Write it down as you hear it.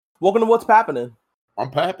Welcome to What's Pappenin.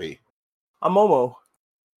 I'm Pappy. I'm Momo.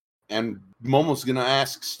 And Momo's going to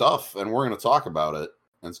ask stuff, and we're going to talk about it,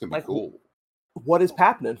 and it's going to be cool. What is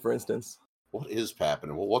Pappenin, for instance? What is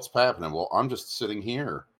Pappenin? Well, what's Pappenin? Well, I'm just sitting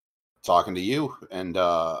here talking to you and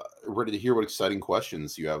ready to hear what exciting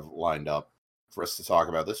questions you have lined up for us to talk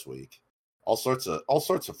about this week. All sorts of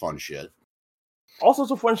fun shit. All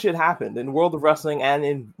sorts of fun shit happened in the world of wrestling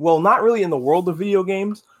and not really in the world of video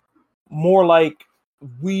games. More like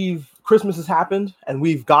Christmas has happened and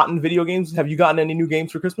we've gotten video games. Have you gotten any new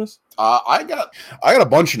games for Christmas? I got a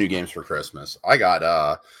bunch of new games for Christmas. I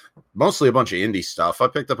got mostly a bunch of indie stuff. I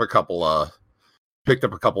picked up a couple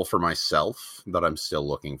for myself that I'm still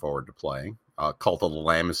looking forward to playing. Cult of the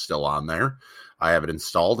Lamb is still on there. I have it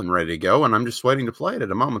installed and ready to go, and I'm just waiting to play it at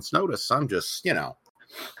a moment's notice. I'm just,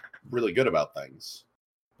 really good about things.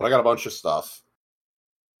 But I got a bunch of stuff.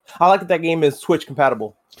 I like that game is Switch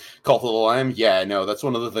compatible. Cult of the Lamb? Yeah, no, that's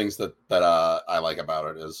one of the things that I like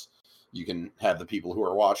about it is you can have the people who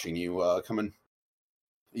are watching you come and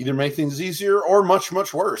either make things easier or much,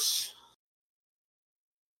 much worse.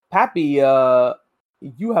 Pappy,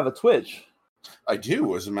 you have a Twitch. I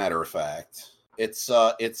do, as a matter of fact. It's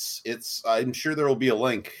I'm sure there will be a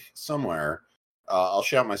link somewhere. I'll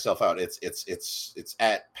shout myself out. It's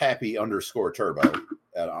at Pappy_Turbo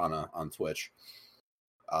on Twitch.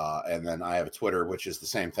 And then I have a Twitter, which is the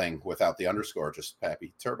same thing without the underscore, just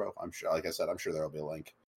Pappy Turbo. I'm sure, like I said, I'm sure there will be a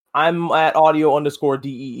link. I'm at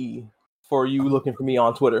audio_DEE for you looking for me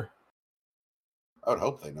on Twitter. I would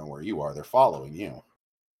hope they know where you are. They're following you.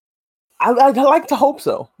 I'd like to hope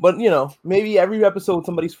so, but maybe every episode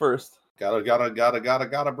somebody's first.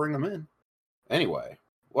 Gotta bring them in. Anyway,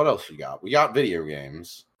 what else you got? We got video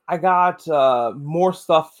games. I got more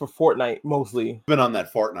stuff for Fortnite, mostly. Been on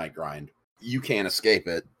that Fortnite grind. You can't escape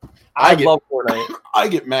it. I love Fortnite. I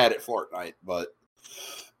get mad at Fortnite, but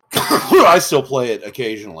I still play it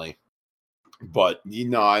occasionally. But,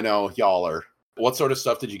 I know y'all are... What sort of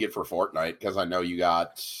stuff did you get for Fortnite? Because I know you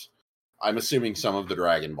got... I'm assuming some of the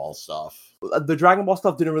Dragon Ball stuff. The Dragon Ball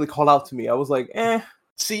stuff didn't really call out to me. I was like, eh.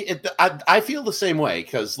 See, I feel the same way,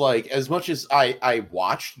 because, as much as I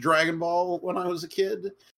watched Dragon Ball when I was a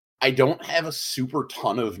kid, I don't have a super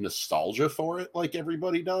ton of nostalgia for it like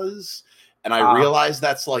everybody does. And I realize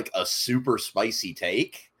that's, a super spicy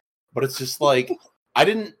take, but it's just, I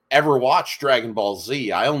didn't ever watch Dragon Ball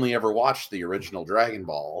Z. I only ever watched the original Dragon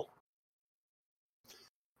Ball.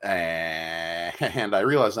 And I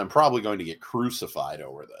realize I'm probably going to get crucified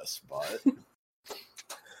over this, but...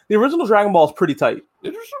 The original Dragon Ball is pretty tight. The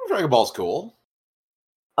original Dragon Ball is cool.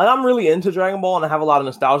 And I'm really into Dragon Ball, and I have a lot of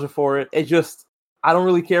nostalgia for it. It just... I don't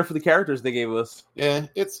really care for the characters they gave us. Yeah,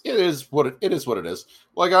 it is what it is.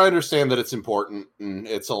 I understand that it's important, and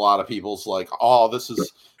it's a lot of people's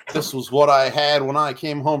this was what I had when I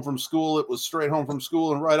came home from school. It was straight home from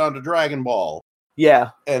school and right on to Dragon Ball.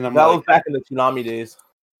 Yeah, and that was back in the Toonami days.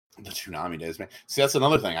 The Toonami days, man. See, that's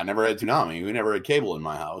another thing. I never had Toonami. We never had cable in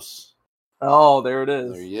my house. Oh, there it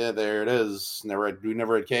is. There it is. We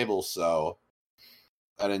never had cable, so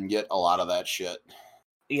I didn't get a lot of that shit.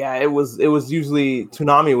 Yeah, it was usually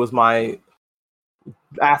Toonami was my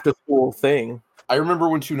after school thing. I remember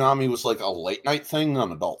when Toonami was a late night thing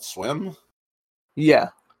on Adult Swim. Yeah.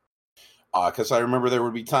 Because I remember there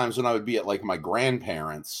would be times when I would be at my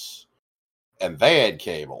grandparents and they had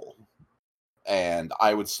cable. And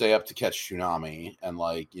I would stay up to catch Toonami and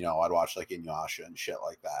I'd watch Inuyasha and shit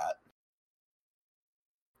like that.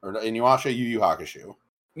 Or Inuyasha, Yu Yu Hakusho.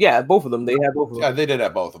 Yeah, both of them. They had both of them. Yeah, they did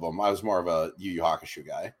have both of them. I was more of a Yu Yu Hakusho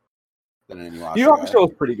guy than an Inuyasha Yu Yu Hakusho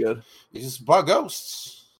is pretty good. It's just about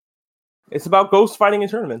ghosts. It's about ghosts fighting in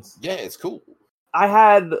tournaments. Yeah, it's cool. I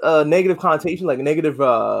had a negative connotation, negative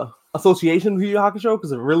association with Yu Yu Hakusho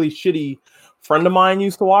because a really shitty friend of mine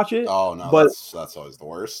used to watch it. Oh, no, but that's always the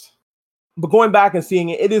worst. But going back and seeing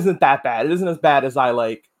it, it isn't that bad. It isn't as bad as I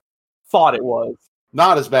thought it was.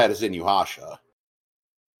 Not as bad as Inuyasha.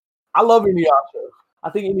 I love Inuyasha. I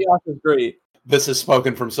think Inuyasha is great. This is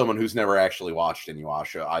spoken from someone who's never actually watched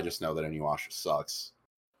Inuyasha. I just know that Inuyasha sucks.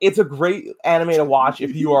 It's a great anime to watch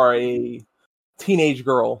if you are a teenage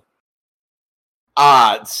girl.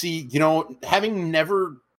 See, having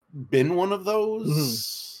never been one of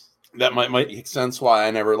those, that might make sense why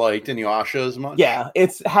I never liked Inuyasha as much. Yeah,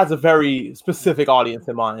 it has a very specific audience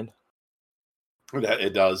in mind.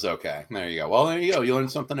 It does, okay. There you go. Well, there you go. You learn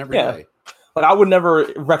something every day. I would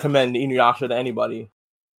never recommend Inuyasha to anybody.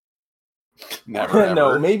 Never.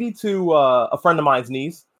 No, maybe to a friend of mine's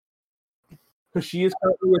niece. Because she is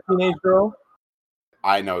currently a teenage girl.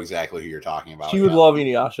 I know exactly who you're talking about. She would love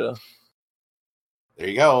Inuyasha. There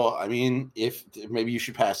you go. I mean, if maybe you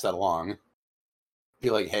should pass that along. Be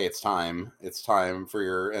like, hey, it's time for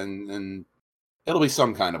your and it'll be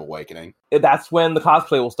some kind of awakening. That's when the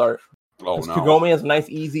cosplay will start. Oh no, Kagome has a nice,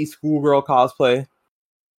 easy schoolgirl cosplay.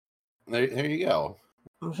 There you go.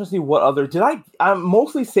 I'm trying to see what other I'm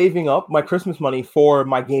mostly saving up my Christmas money for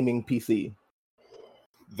my gaming PC.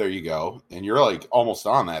 There you go, and you're like almost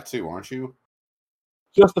on that too, aren't you?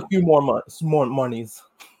 Just a few more monies.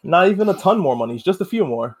 Not even a ton more monies. Just a few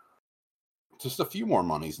more. Just a few more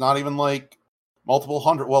monies. Not even like multiple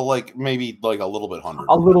hundred. Well, like maybe like a little bit hundred.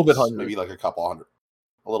 A little bit hundred. Maybe like a couple hundred.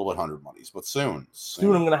 A little bit hundred monies. But soon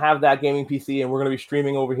I'm gonna have that gaming PC, and we're gonna be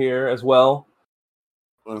streaming over here as well.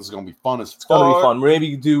 It's gonna be fun as fuck. It's gonna be fun.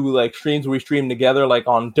 Maybe do like streams where we stream together, like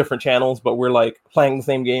on different channels, but we're like playing the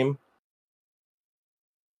same game.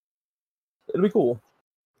 It'll be cool.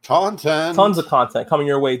 Content. Tons of content coming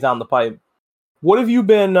your way down the pipe. What have you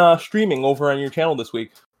been streaming over on your channel this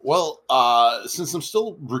week? Well, since I'm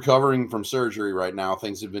still recovering from surgery right now,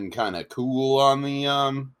 things have been kind of cool on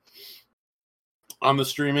the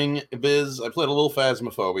streaming biz. I played a little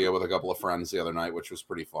Phasmophobia with a couple of friends the other night, which was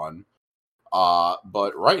pretty fun.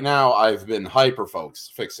 But right now I've been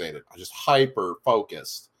fixated. Just hyper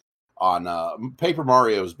focused on Paper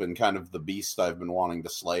Mario's been kind of the beast I've been wanting to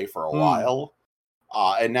slay for a while.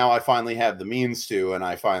 And now I finally have the means to, and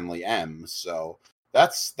I finally am. So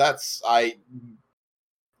that's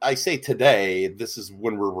I say today, this is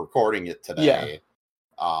when we're recording it today.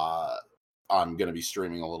 Yeah. I'm going to be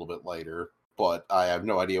streaming a little bit later, but I have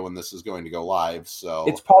no idea when this is going to go live. So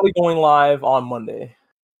it's probably going live on Monday.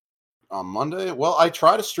 On Monday? Well, I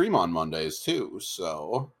try to stream on Mondays too.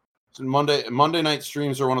 So Monday night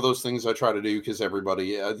streams are one of those things I try to do because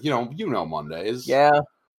everybody, you know Mondays. Yeah.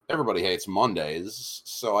 Everybody hates Mondays,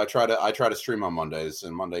 so I try to stream on Mondays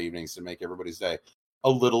and Monday evenings to make everybody's day a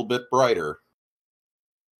little bit brighter.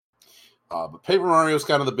 But Paper Mario is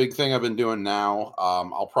kind of the big thing I've been doing now.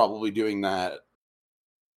 I'll probably be doing that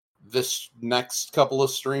this next couple of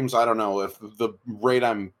streams. I don't know if the rate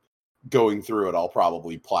I'm going through it, I'll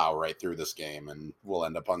probably plow right through this game and we'll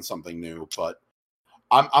end up on something new. But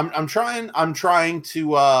I'm trying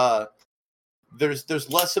to. There's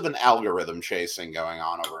less of an algorithm chasing going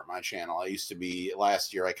on over at my channel. I used to be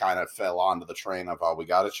last year. I kind of fell onto the train of we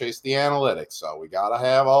got to chase the analytics, so we got to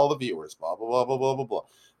have all the viewers. Blah blah blah blah blah blah blah.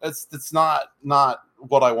 That's not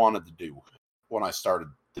what I wanted to do when I started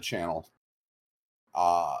the channel,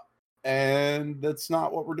 and that's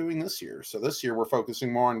not what we're doing this year. So this year we're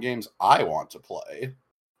focusing more on games I want to play.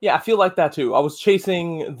 Yeah, I feel like that too. I was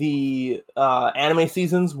chasing the anime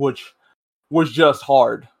seasons, which was just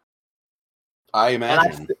hard. I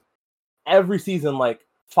imagine. Every season, like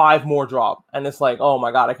 5 more drop. And it's like, oh my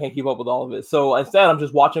god, I can't keep up with all of it. So instead, I'm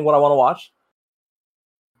just watching what I want to watch.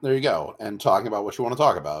 There you go. And talking about what you want to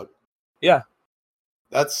talk about. Yeah.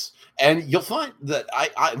 And you'll find that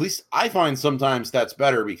at least I find sometimes that's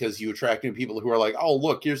better because you attract new people who are like, oh,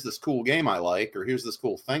 look, here's this cool game I like, or here's this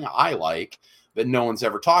cool thing I like that no one's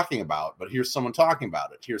ever talking about, but here's someone talking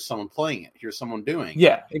about it. Here's someone playing it. Here's someone doing it.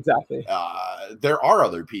 Yeah, exactly. There are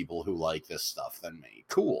other people who like this stuff than me.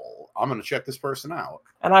 Cool. I'm going to check this person out.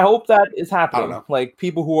 And I hope that is happening. Like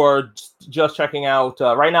people who are just checking out.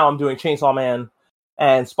 Right now I'm doing Chainsaw Man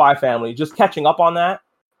and Spy Family, just catching up on that.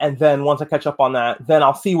 And then once I catch up on that, then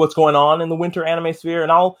I'll see what's going on in the winter anime sphere.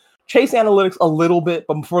 And I'll chase analytics a little bit,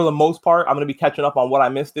 but for the most part, I'm going to be catching up on what I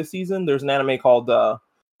missed this season. There's an anime called...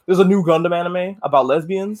 There's a new Gundam anime about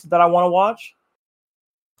lesbians that I want to watch.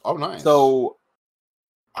 Oh, nice. So,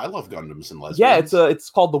 I love Gundams and lesbians. Yeah, it's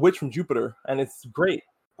called The Witch from Jupiter, and it's great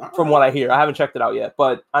from what I hear. I haven't checked it out yet,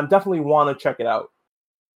 but I definitely want to check it out.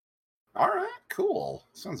 All right, cool.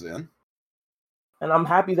 Sounds in. And I'm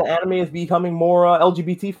happy the anime is becoming more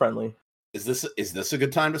LGBT friendly. Is this a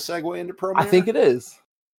good time to segue into Promare? I think it is.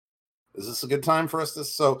 Is this a good time for us to...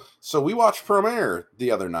 So we watched Promare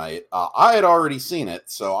the other night. I had already seen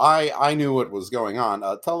it, so I knew what was going on.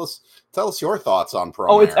 Tell us your thoughts on Promare.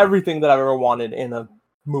 Oh, it's everything that I've ever wanted in a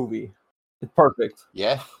movie. It's perfect.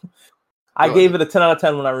 Yeah? I gave it a 10 out of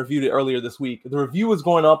 10 when I reviewed it earlier this week. The review is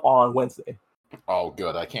going up on Wednesday. Oh,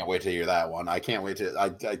 good. I can't wait to hear that one. I can't wait to... I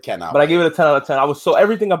cannot But wait. I gave it a 10 out of 10.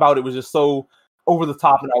 Everything about it was just so... over the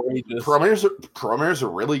top and outrageous. Promare's are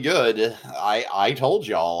really good. I told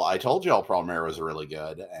y'all Promare was really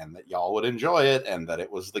good and that y'all would enjoy it and that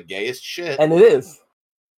it was the gayest shit. And it is.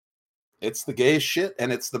 It's the gayest shit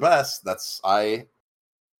and it's the best. It's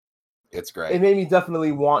great. It made me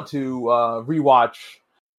definitely want to rewatch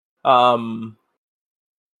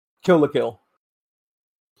Kill la Kill.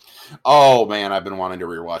 Oh man, I've been wanting to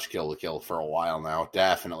rewatch Kill la Kill for a while now.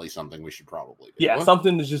 Definitely something we should probably do. Yeah,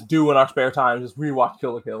 something to just do in our spare time. Just rewatch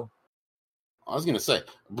Kill la Kill. I was gonna say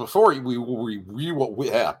before we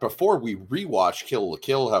rewatch Kill la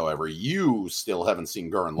Kill, however, you still haven't seen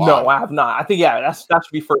Gurren Lagann. No, I have not. I think that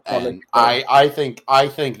should be first. And I think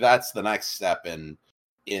that's the next step in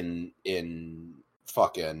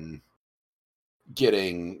fucking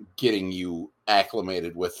getting you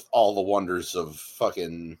acclimated with all the wonders of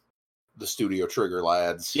fucking the Studio Trigger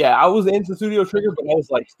lads. Yeah, I was into Studio Trigger, but I was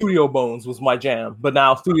like Studio Bones was my jam. But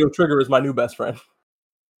now Studio Trigger is my new best friend.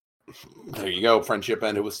 There you go. Friendship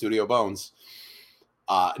ended with Studio Bones.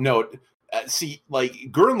 See, like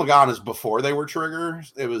Gurren Lagann is before they were Trigger.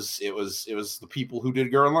 It was the people who did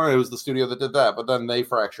Gurren Lagann. It was the studio that did that, but then they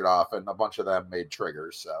fractured off, and a bunch of them made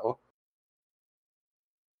Trigger. So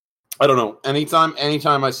I don't know.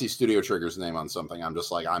 Anytime I see Studio Trigger's name on something, I'm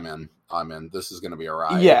just like, I'm in. This is going to be a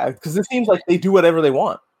ride. Yeah, because it seems like they do whatever they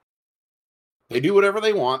want. They do whatever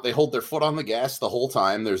they want. They hold their foot on the gas the whole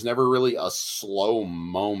time. There's never really a slow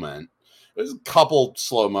moment. There's a couple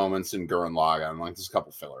slow moments in Gurren Lagann, like there's a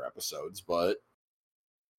couple filler episodes, but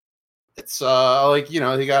it's like, you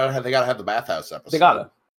know, they gotta have the bathhouse episode. They gotta.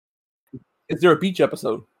 Is there a beach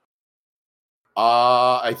episode?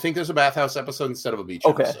 I think there's a bathhouse episode instead of a beach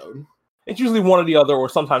episode. It's usually one or the other, or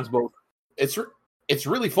sometimes both. It's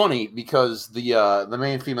really funny because the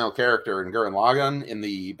main female character in Gurren Lagann in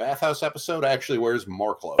the bathhouse episode actually wears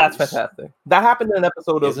more clothes. That's fantastic. That happened in an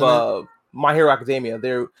episode of My Hero Academia.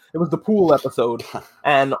 It was the pool episode,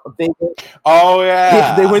 and they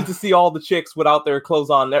went to see all the chicks without their clothes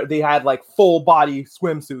on. They had like full body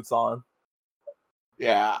swimsuits on.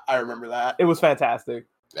 Yeah, I remember that. It was fantastic.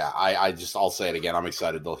 Yeah, I'll say it again. I'm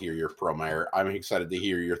excited to hear your Promare. I'm excited to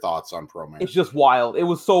hear your thoughts on Promare. It's just wild. It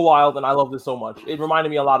was so wild, and I loved it so much. It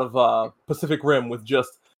reminded me a lot of Pacific Rim with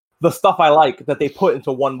just the stuff I like that they put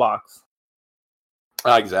into one box.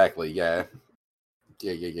 Exactly. Yeah.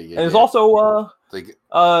 Yeah. And there's also drift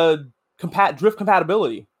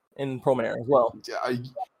compatibility in Promare as well.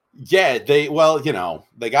 Yeah. They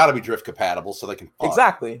got to be drift compatible so they can fuck.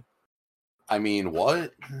 Exactly. I mean,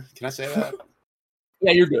 what? Can I say that?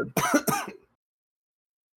 Yeah, you're good.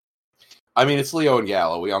 I mean, it's Leo and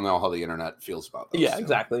Gallo. We all know how the internet feels about those. Yeah,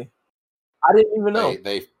 exactly. I didn't even know.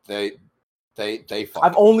 They fuck.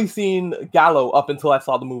 I've only seen Gallo up until I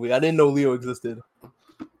saw the movie. I didn't know Leo existed.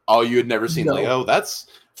 Oh, you had never seen No. Leo? That's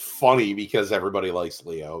funny because everybody likes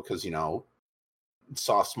Leo because,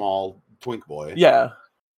 soft, small, twink boy. Yeah.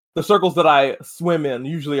 The circles that I swim in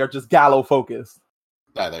usually are just Gallo focused.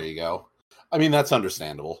 Ah, there you go. I mean, that's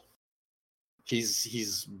understandable.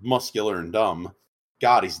 He's muscular and dumb.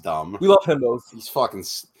 God, he's dumb. We love himbos. He's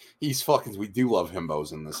fucking, we do love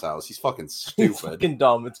himbos in this house. He's fucking stupid. He's fucking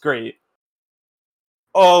dumb. It's great.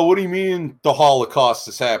 Oh, what do you mean the Holocaust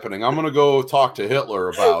is happening? I'm going to go talk to Hitler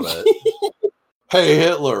about it. Hey,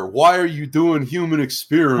 Hitler, why are you doing human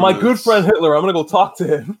experiments? My good friend Hitler, I'm going to go talk to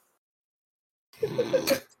him.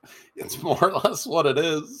 It's more or less what it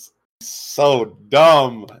is. So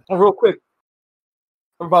dumb. Oh, real quick.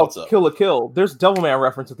 About Kill la Kill. There's Devilman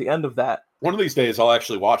reference at the end of that. One of these days, I'll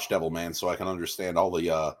actually watch Devilman so I can understand all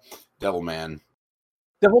the Devilman.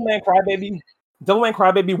 Devilman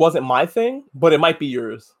Crybaby wasn't my thing, but it might be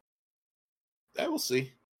yours. Yeah, we'll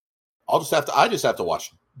see. I just have to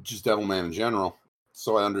watch just Devilman in general,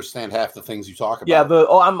 so I understand half the things you talk about. Yeah,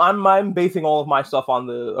 I'm basing all of my stuff on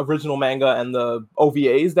the original manga and the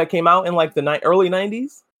OVAs that came out in like the early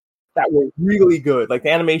 90s. That were really good. Like,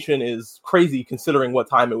 the animation is crazy considering what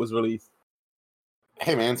time it was released.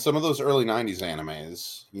 Hey, man, some of those early 90s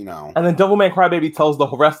animes, And then Devilman Crybaby tells the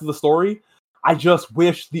rest of the story. I just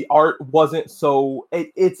wish the art wasn't so...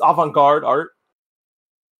 It's avant-garde art.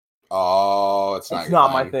 Oh, it's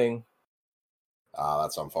not my thing.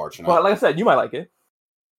 That's unfortunate. But like I said, you might like it.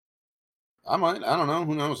 I might. I don't know.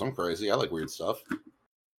 Who knows? I'm crazy. I like weird stuff.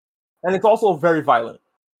 And it's also very violent.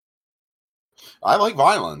 I like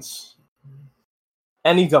violence.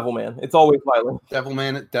 Any Devilman. It's always violent.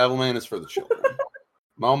 Devilman is for the children.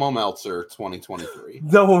 Momo Meltzer, 2023.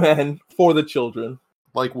 Devilman for the children.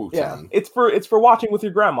 Like Wu-Tang. Yeah, it's for watching with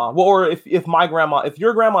your grandma. Well, or if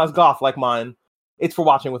your grandma is goth like mine, it's for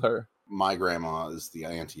watching with her. My grandma is the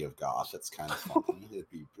auntie of goth. It's kind of funny.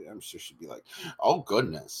 I'm sure she'd be like, "Oh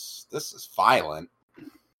goodness, this is violent."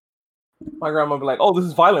 My grandma would be like, "Oh, this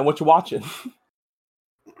is violent. What you watching?"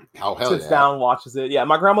 How hell Sits down, watches it. Yeah,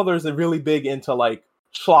 my grandmother is really big into like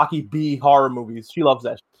schlocky B horror movies. She loves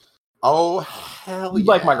that. Oh hell You'd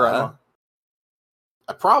like my grandma.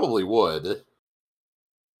 I probably would.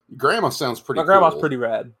 Grandma sounds pretty. My grandma's cool. pretty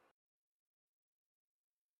rad.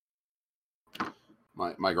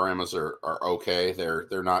 My grandmas are okay.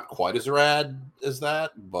 They're not quite as rad as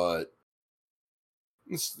that, but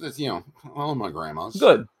it's all my grandmas.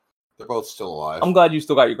 Good. They're both still alive. I'm glad you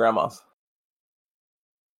still got your grandmas.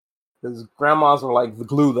 Because grandmas are like the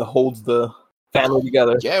glue that holds the family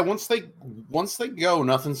together. Yeah, once they go,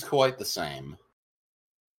 nothing's quite the same.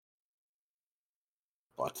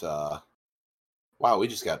 But wow, we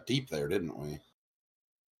just got deep there, didn't we?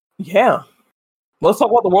 Yeah. Let's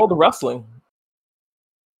talk about the world of wrestling.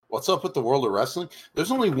 What's up with the world of wrestling?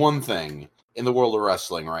 There's only one thing in the world of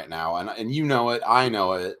wrestling right now, and you know it, I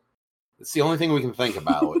know it. It's the only thing we can think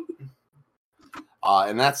about.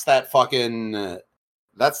 And that's that fucking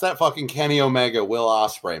Kenny Omega Will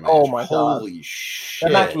Ospreay match. Oh my god. Holy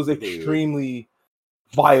shit. That match was extremely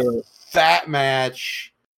violent. That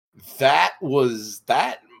match, that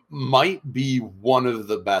might be one of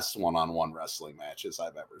the best one-on-one wrestling matches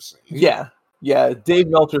I've ever seen. Yeah. Yeah, Dave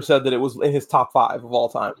Meltzer said that it was in his top 5 of all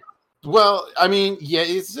time. Well, I mean, yeah,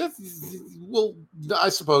 I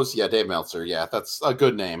suppose, yeah, Dave Meltzer, yeah, that's a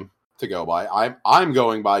good name to go by. I'm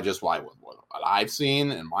going by just what I've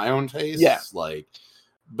seen in my own taste. Yeah. Like,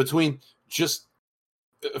 between just,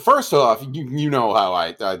 first off, you know how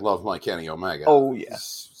I love my Kenny Omega. Oh, yeah.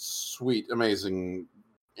 Sweet, amazing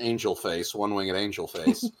angel face, one-winged angel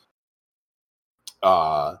face.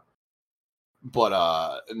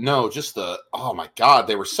 But no, just oh my god,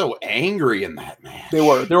 they were so angry in that match. There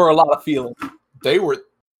were a lot of feelings. They were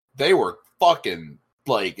fucking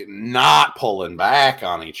like not pulling back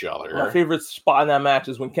on each other. My favorite spot in that match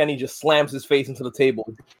is when Kenny just slams his face into the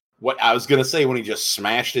table. What I was gonna say, when he just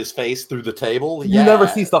smashed his face through the table. You never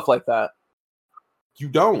see stuff like that. You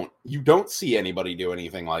don't see anybody do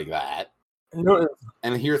anything like that. No.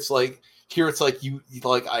 And here it's like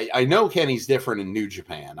I know Kenny's different in New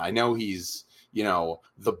Japan. I know he's, you know,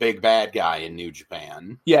 the big bad guy in New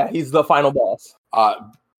Japan. Yeah, he's the final boss.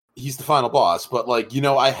 He's the final boss. But, like, you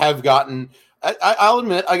know, I'll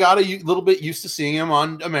admit, I got a little bit used to seeing him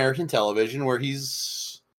on American television, where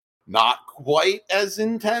he's not quite as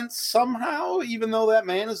intense somehow, even though that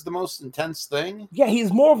man is the most intense thing. Yeah,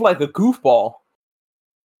 he's more of like a goofball.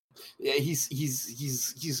 Yeah,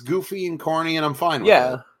 he's goofy and corny, and I'm fine with it.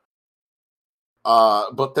 Yeah.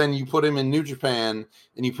 But then you put him in New Japan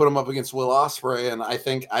and you put him up against Will Ospreay, and I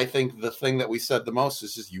think the thing that we said the most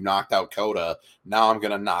is just, you knocked out Kota. Now I'm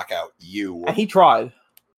gonna knock out you. And he tried.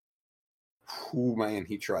 Oh man,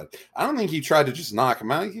 he tried. I don't think he tried to just knock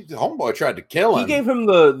him out. Homeboy tried to kill him. He gave him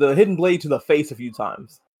the hidden blade to the face a few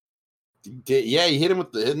times. Yeah, he hit him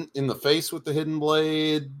in the face with the hidden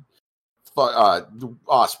blade.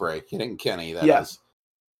 Ospreay hitting Kenny. That is.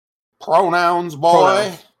 Pronouns,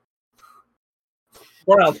 boy.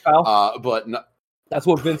 Pronouns, pal. But no, that's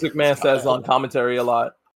what Vince McMahon says on commentary a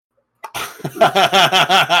lot. He hates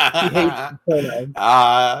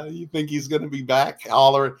pronouns. You think he's going to be back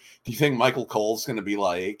hollering? Do you think Michael Cole's going to be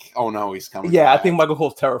like, oh no, he's coming back? I think Michael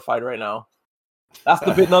Cole's terrified right now. That's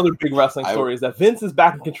another big wrestling story, is that Vince is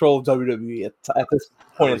back in control of WWE at this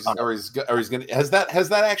point in time. Or he's going to, has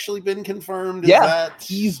that actually been confirmed?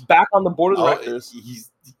 He's back on the board of directors.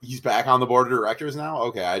 He's back on the board of directors now?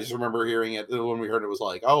 Okay, I just remember hearing it when we heard it, was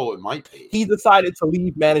like, oh, it might be. He decided to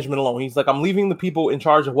leave management alone. He's like, I'm leaving the people in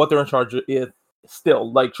charge of what they're in charge of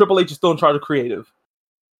still. Like, Triple H is still in charge of creative.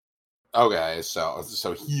 Okay, so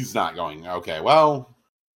he's not going. Okay, well.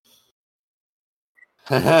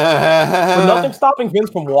 But nothing stopping Vince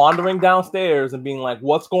from wandering downstairs and being like,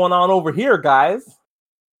 what's going on over here, guys?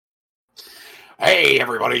 Hey,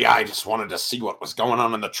 everybody, I just wanted to see what was going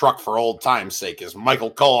on in the truck for old time's sake. Is Michael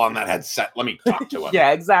Cole on that headset? Let me talk to him.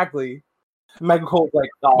 Yeah, exactly. Michael Cole's like,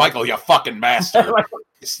 oh. Michael, you fucking bastard.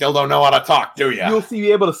 You still don't know how to talk, do you? You'll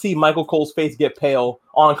be able to see Michael Cole's face get pale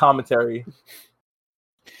on commentary.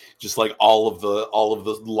 Just like all of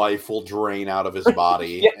the life will drain out of his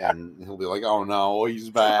body, and he'll be like, "Oh no,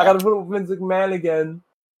 he's back." I gotta put up Vince McMahon again.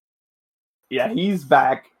 Yeah, he's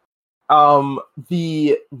back.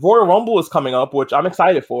 The Royal Rumble is coming up, which I'm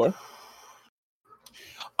excited for.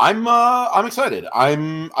 I'm excited.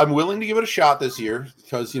 I'm willing to give it a shot this year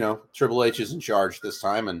because, you know, Triple H is in charge this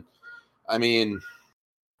time, and I mean,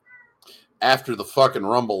 after the fucking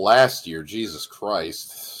Rumble last year, Jesus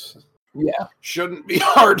Christ. Yeah. Shouldn't be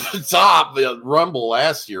hard to top. The Rumble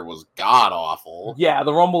last year was god awful. Yeah,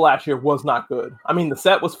 the Rumble last year was not good. I mean, the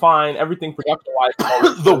set was fine, everything production-wise.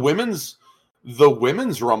 The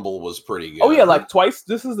women's Rumble was pretty good. Oh yeah, like twice.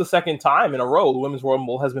 This is the second time in a row the women's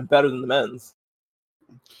Rumble has been better than the men's.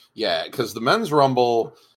 Yeah, because the men's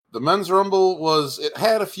Rumble was, it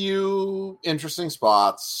had a few interesting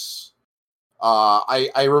spots.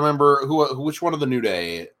 I remember which one of the New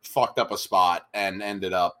Day fucked up a spot and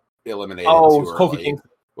ended up eliminated. Oh, it was Kofi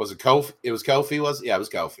Kingston. Was it Kofi? It was Kofi. It was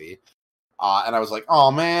Kofi. And I was like,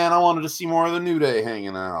 oh man, I wanted to see more of the New Day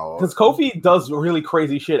hanging out. Because Kofi does really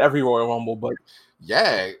crazy shit every Royal Rumble, but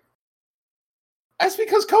yeah, that's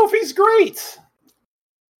because Kofi's great.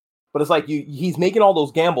 But it's like he's making all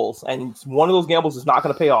those gambles, and one of those gambles is not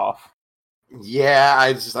going to pay off. Yeah,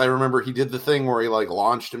 I remember he did the thing where he like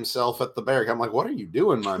launched himself at the barricade. I'm like, what are you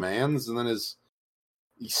doing, my mans? And then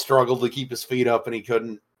he struggled to keep his feet up and he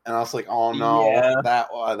couldn't. And I was like, oh no,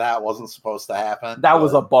 that wasn't supposed to happen. That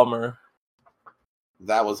was a bummer.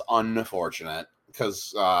 That was unfortunate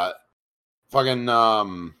because fucking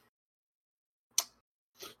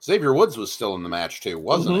Xavier Woods was still in the match too,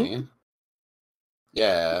 wasn't he?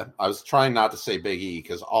 Yeah, I was trying not to say Big E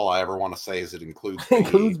because all I ever want to say is it includes Big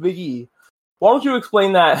includes Big E. Why don't you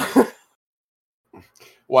explain that?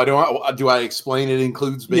 Why do I explain it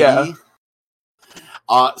includes Big E?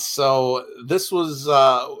 So this was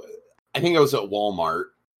I think I was at Walmart,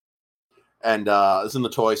 and it was in the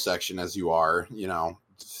toy section as you are,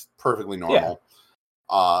 perfectly normal.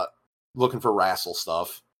 Yeah. Looking for wrestle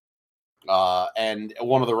stuff, and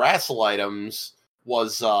one of the wrestle items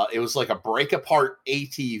was it was like a break apart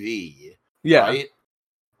ATV, right?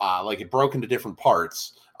 Like it broke into different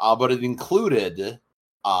parts, but it included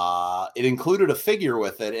a figure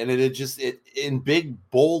with it, and it in big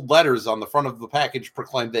bold letters on the front of the package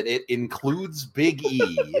proclaimed that it includes Big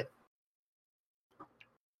E.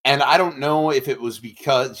 And I don't know if it was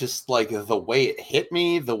because just like the way it hit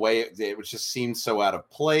me, the way it just seemed so out of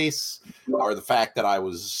place, or the fact that I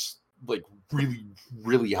was like really,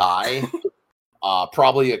 really high.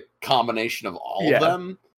 Probably a combination of all of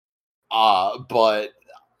them. But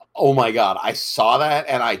oh my God, I saw that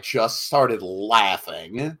and I just started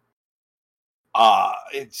laughing. I'm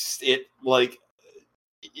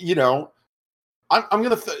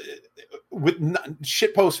gonna with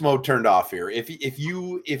shitpost mode turned off here.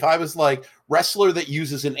 If I was like wrestler that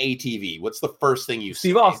uses an ATV, what's the first thing you see?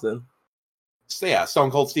 Steve Austin. Yeah, Stone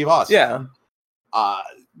Cold Steve Austin. Yeah.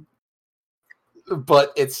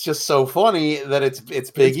 But it's just so funny that it's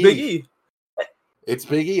Big E. Big E. It's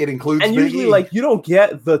Big E. It includes and Big usually, E. like, you don't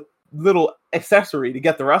get the little accessory to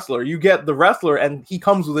get the wrestler. You get the wrestler, and he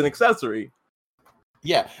comes with an accessory.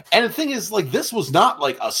 Yeah, and the thing is, like, this was not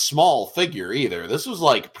like a small figure either. This was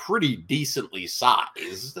like pretty decently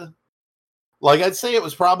sized. Like, I'd say it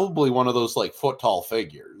was probably one of those like foot tall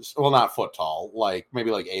figures. Well, not foot tall, like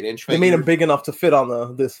maybe like 8-inch. They made him big enough to fit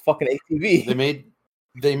on this fucking ATV.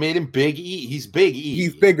 They made him Big E. He's Big E.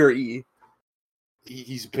 He's bigger E.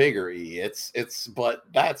 He's bigger E. But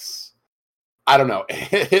that's, I don't know.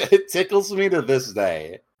 It tickles me to this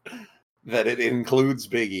day that it includes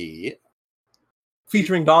Big E.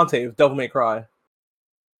 Featuring Dante of Devil May Cry.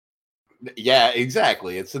 Yeah,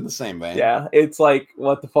 exactly. It's in the same vein. Yeah, it's like,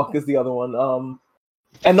 what the fuck is the other one?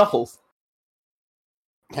 And Knuckles.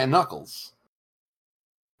 And Knuckles.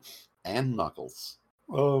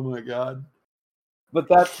 Oh my God. But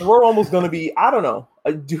we're almost going to be, I don't know.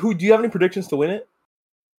 Do you have any predictions to win it?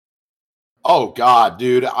 Oh God,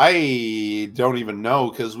 dude, I don't even know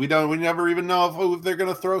because we never even know if they're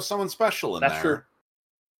going to throw someone special in there. That's true.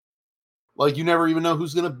 Like, you never even know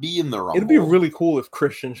who's going to be in the Rumble. It'd be really cool if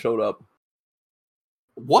Christian showed up.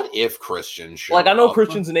 What if Christian showed up? Like, I know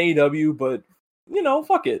Christian's in AEW, but,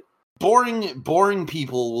 fuck it. Boring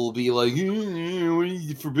people will be like, we need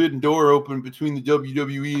the forbidden door open between the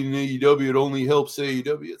WWE and AEW. It only helps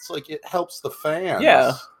AEW. It's like, it helps the fans.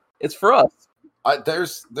 Yeah, it's for us.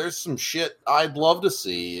 There's some shit I'd love to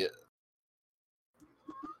see.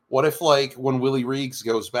 What if, like, when Willie Reeves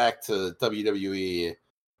goes back to WWE,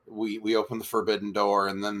 we open the forbidden door,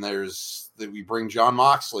 and then we bring Jon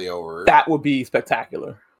Moxley over. That would be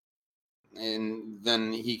spectacular. And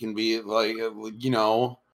then he can be like,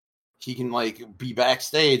 he can like be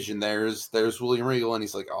backstage, and there's William Regal, and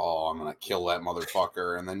he's like, oh, I'm gonna kill that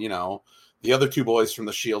motherfucker. And then the other two boys from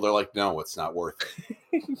the Shield are like, no, it's not worth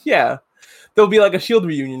it. Yeah, there'll be like a Shield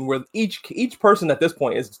reunion where each person at this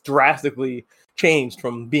point is drastically changed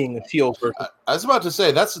from being a Shield person. I was about to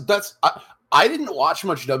say that's. I didn't watch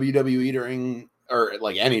much WWE during, or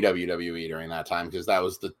like any WWE during that time, because that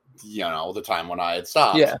was the time when I had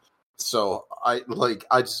stopped. Yeah. So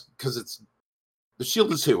because it's the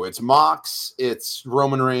Shield is who? It's Mox, it's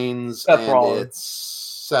Roman Reigns, it's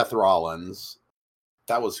Seth Rollins.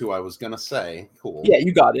 That was who I was gonna say. Cool. Yeah,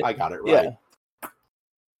 you got it. I got it right.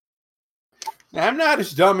 Yeah. I'm not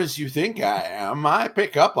as dumb as you think I am. I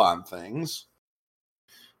pick up on things,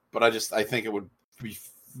 but I think it would be.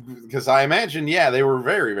 Because I imagine, they were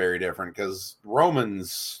very, very different. Because Roman.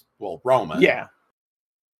 Yeah.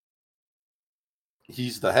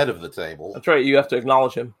 He's the head of the table. That's right. You have to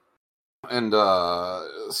acknowledge him.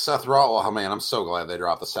 and Seth Rollins. Oh man, I'm so glad they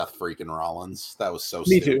dropped the Seth freaking Rollins. That was so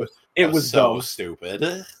Me stupid. too. It was so dumb.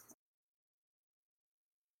 stupid.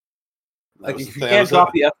 Like, if you can't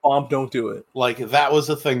drop the F-bomb, don't do it. Like, that was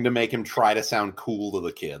a thing to make him try to sound cool to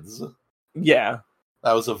the kids. Yeah.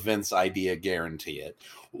 That was a Vince idea, guarantee it.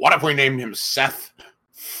 What if we named him Seth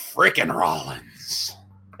freaking Rollins?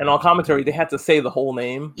 And on commentary, they had to say the whole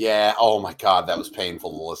name. Yeah, oh my god, that was painful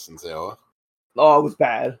to listen to. Oh, it was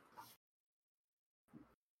bad.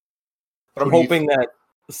 But I'm hoping that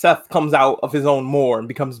Seth comes out of his own more and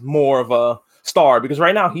becomes more of a star, because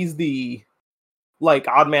right now he's the, like,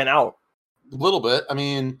 odd man out. A little bit. I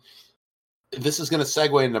mean, this is going to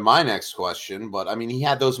segue into my next question, but I mean, he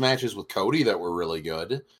had those matches with Cody that were really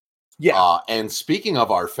good. Yeah. And speaking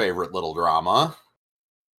of our favorite little drama,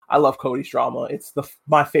 I love Cody's drama. It's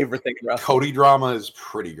my favorite thing in wrestling. Cody drama is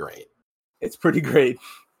pretty great. It's pretty great.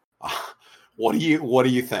 What do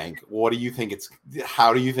you think?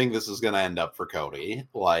 How do you think this is going to end up for Cody?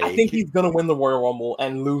 Like, I think he's going to win the Royal Rumble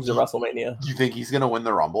and lose at WrestleMania. You think he's going to win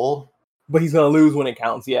the Rumble? But he's going to lose when it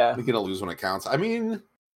counts, yeah. He's going to lose when it counts. I mean,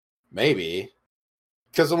 maybe.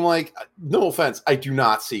 Because I'm like, no offense, I do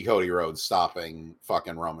not see Cody Rhodes stopping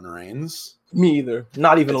fucking Roman Reigns. Me either.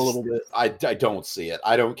 Not even a little bit. I don't see it.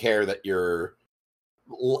 I don't care that you're,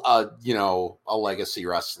 a legacy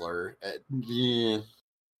wrestler.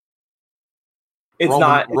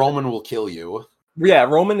 It's Roman will kill you. Yeah,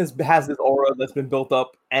 Roman has this aura that's been built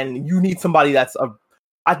up, and you need somebody that's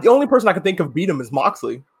the only person I can think of beat him is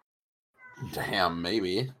Moxley. Damn,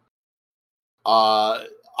 maybe.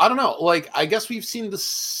 I don't know. Like, I guess we've seen the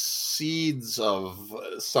seeds of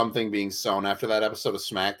something being sown after that episode of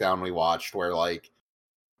SmackDown we watched, where, like,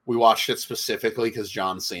 we watched it specifically because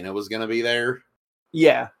John Cena was going to be there.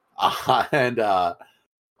 Yeah.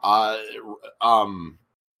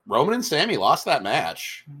 Roman and Sammy lost that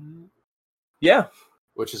match. Yeah.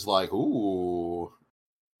 Which is like, ooh,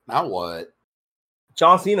 now what?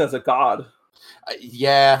 John Cena's a god.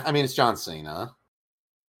 Yeah, I mean, it's John Cena.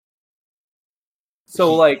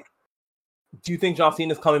 So, like, do you think John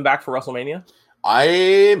Cena's coming back for WrestleMania?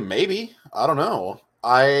 Maybe. I don't know.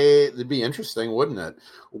 It'd be interesting, wouldn't it?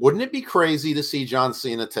 Wouldn't it be crazy to see John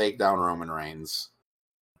Cena take down Roman Reigns?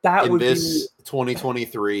 That in would this be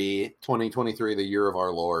 2023, the year of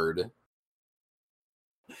our Lord.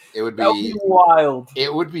 It would be, that would be wild.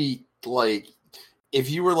 It would be like, if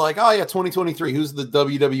you were like, oh yeah, 2023, who's the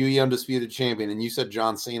WWE Undisputed Champion? And you said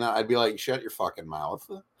John Cena, I'd be like, shut your fucking mouth.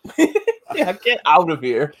 Yeah, get out of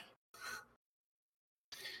here.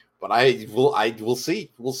 But we'll see.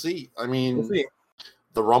 We'll see. I mean, we'll see.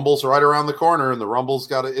 The Rumble's right around the corner, and the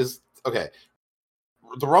Rumble's okay.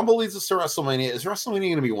 The Rumble leads us to WrestleMania. Is WrestleMania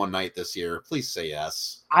going to be one night this year? Please say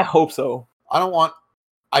yes. I hope so. I don't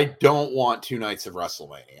want 2 nights of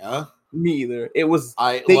WrestleMania. Me either. They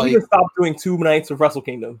even stopped doing 2 nights of Wrestle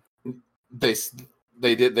Kingdom. They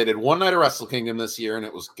did 1 night of Wrestle Kingdom this year, and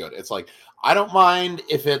it was good. It's like, I don't mind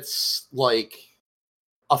if it's like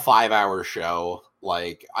a 5-hour show.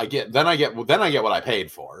 Like, I get what I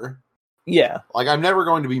paid for. Yeah. Like, I'm never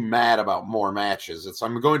going to be mad about more matches.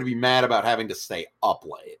 I'm going to be mad about having to stay up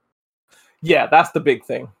late. Yeah, that's the big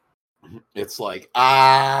thing. It's like,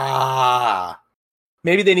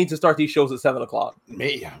 maybe they need to start these shows at 7:00.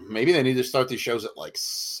 Maybe they need to start these shows at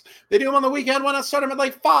they do them on the weekend. Why not start them at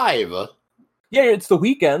like 5? Yeah, it's the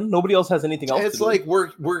weekend. Nobody else has anything else. It's to like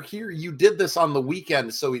do. We're here. You did this on the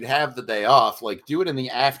weekend, so we'd have the day off. Like, do it in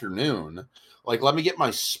the afternoon. Like, let me get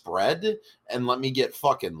my spread, and let me get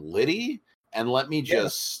fucking litty, and let me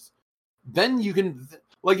just. Then you can,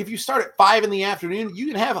 like, if you start at 5 in the afternoon, you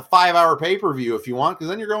can have a 5-hour pay-per-view if you want, because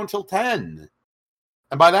then you're going till 10.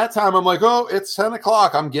 And by that time, I'm like, oh, it's 10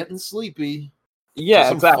 o'clock. I'm getting sleepy.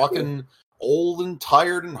 Yeah, exactly. I'm fucking old and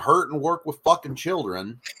tired and hurt and work with fucking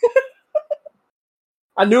children.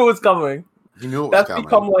 I knew it was coming. You knew it was coming. That's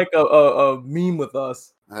become like a meme with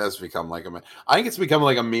us. It has become like a meme. I think it's become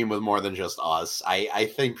like a meme with more than just us. I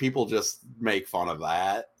think people just make fun of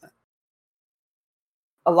that.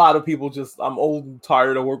 A lot of people I'm old and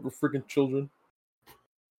tired. I work with freaking children.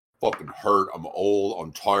 Fucking hurt. I'm old.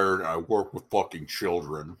 I'm tired. And I work with fucking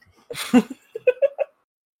children.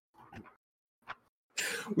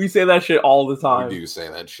 We say that shit all the time. We do say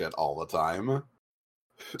that shit all the time.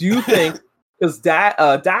 Do you think, because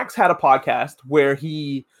Dax had a podcast where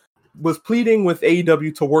he was pleading with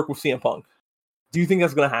AEW to work with CM Punk. Do you think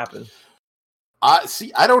that's going to happen? I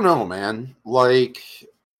don't know, man. Like,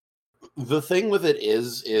 the thing with it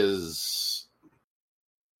is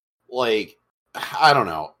like, I don't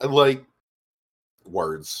know. Like,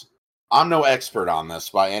 words. I'm no expert on this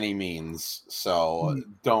by any means, so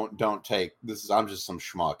don't take this. I'm just some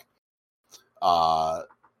schmuck. But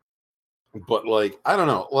like, I don't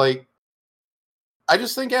know, like, I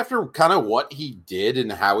just think after kind of what he did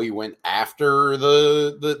and how he went after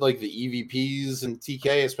the like the EVPs and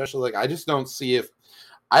TK, especially, like, I just don't see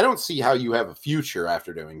how you have a future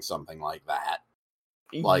after doing something like that.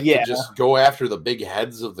 Like, to just go after the big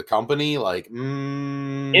heads of the company, like,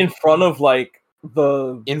 in front of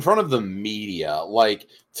the media, like,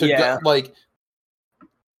 go, like,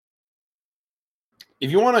 if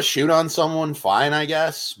you want to shoot on someone, fine, I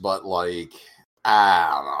guess, but like, I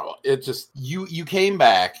don't know. It just, you came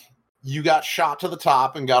back, you got shot to the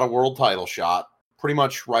top and got a world title shot pretty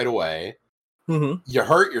much right away. Mm-hmm. You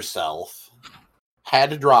hurt yourself, had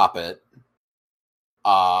to drop it,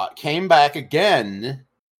 came back again,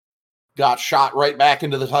 got shot right back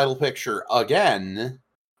into the title picture again.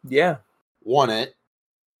 Yeah. Won it,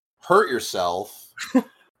 hurt yourself,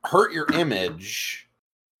 hurt your image,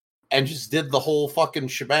 and just did the whole fucking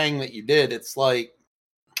shebang that you did. It's like,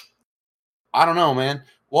 I don't know, man.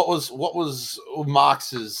 What was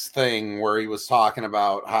Mox's thing where he was talking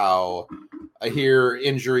about how I hear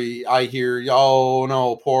injury, oh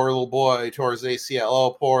no, poor little boy tore his ACL,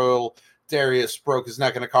 oh poor little Darius broke his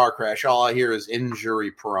neck in a car crash. All I hear is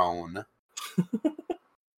injury prone.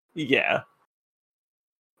 Yeah.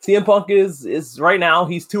 CM Punk is right now,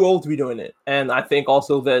 he's too old to be doing it. And I think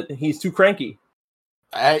also that he's too cranky.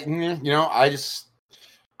 This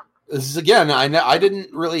is, again, I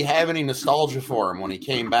didn't really have any nostalgia for him when he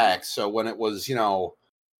came back. So when it was,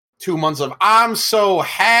 2 months of, I'm so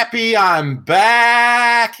happy I'm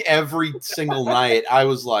back every single night, I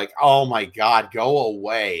was like, oh my God, go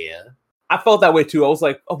away. I felt that way too. I was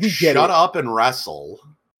like, oh, we get it. Shut up and wrestle.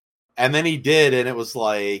 And then he did, and it was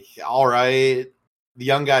like, all right, the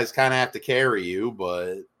young guys kind of have to carry you,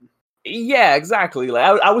 but... Yeah, exactly.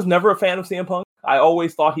 Like, I was never a fan of CM Punk. I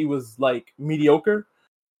always thought he was, like, mediocre.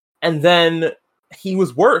 And then he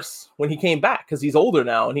was worse when he came back, because he's older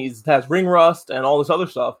now, and he has ring rust and all this other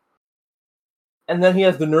stuff. And then he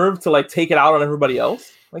has the nerve to, like, take it out on everybody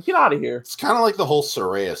else. Like, get out of here. It's kind of like the whole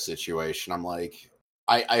Saraya situation. I'm like,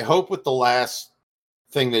 I hope with the last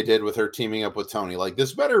thing they did with her teaming up with Tony, like,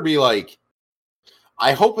 this better be, like,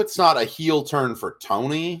 I hope it's not a heel turn for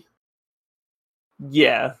Tony.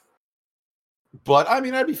 Yeah. But, I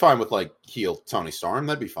mean, I'd be fine with, like, heel Tony Storm.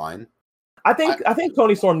 That'd be fine. I think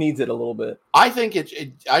Tony Storm needs it a little bit. I think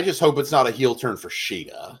I just hope it's not a heel turn for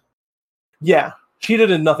Sheeta. Yeah. Sheeta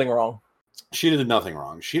did nothing wrong. Sheeta did nothing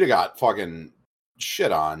wrong. Sheeta got fucking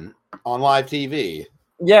shit on live TV.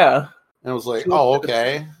 Yeah. And it was like, oh,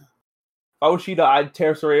 okay. If I was Sheeta, I'd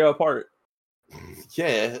tear Saraya apart.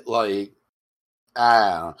 Yeah, like, I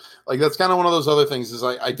don't know. Like, that's kind of one of those other things is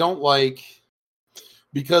I don't like,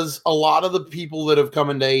 because a lot of the people that have come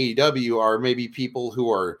into AEW are maybe people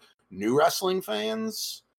who are new wrestling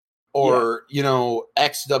fans or,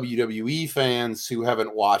 ex-WWE fans who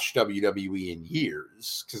haven't watched WWE in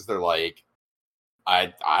years because they're like,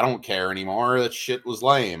 I don't care anymore. That shit was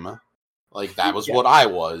lame. Like, that was what I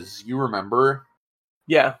was. You remember?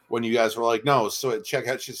 Yeah. When you guys were like, no, so check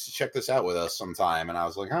this out with us sometime. And I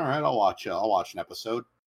was like, all right, I'll watch an episode.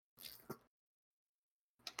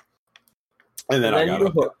 And then I got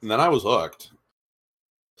hooked. And then I was hooked.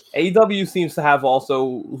 AEW seems to have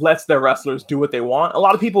also lets their wrestlers do what they want. A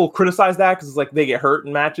lot of people criticize that because it's like they get hurt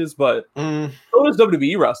in matches, but so does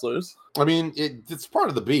WWE wrestlers. I mean, it's part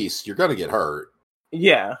of the beast. You're gonna get hurt.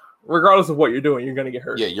 Yeah, regardless of what you're doing, you're gonna get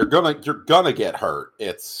hurt. Yeah, you're gonna get hurt.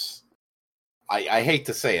 It's I hate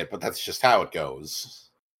to say it, but that's just how it goes.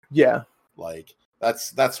 Yeah, like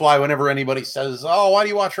that's why whenever anybody says, "Oh, why do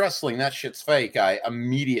you watch wrestling? That shit's fake," I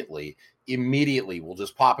immediately will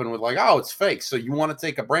just pop in with like, oh, it's fake. So you want to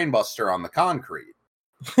take a brainbuster on the concrete.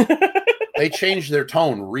 They change their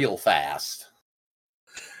tone real fast.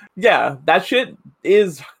 Yeah, that shit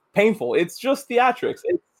is painful. It's just theatrics.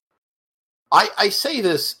 I say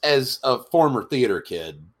this as a former theater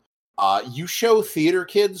kid. You show theater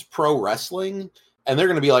kids pro wrestling and they're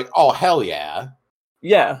going to be like, oh, hell yeah.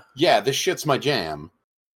 Yeah. Yeah, this shit's my jam.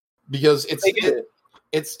 Because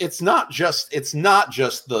it's not just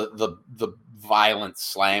the violent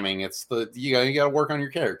slamming. It's you got to work on your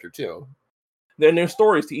character too. Then there's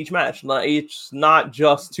stories to each match. It's not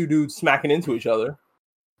just two dudes smacking into each other.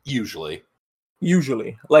 Usually,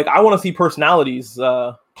 like I want to see personalities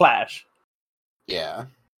clash. Yeah,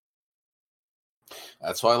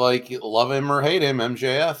 that's why, like, love him or hate him,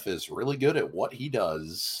 MJF is really good at what he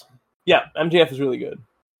does. Yeah, MJF is really good,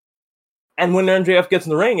 and when MJF gets in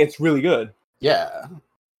the ring, it's really good. Yeah,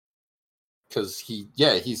 because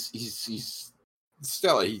he's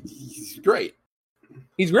stellar. He's great.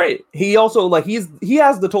 He's great. He also he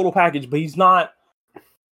has the total package, but he's not.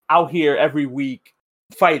 out here every week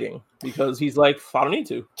fighting because he's like, I don't need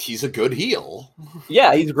to. He's a good heel.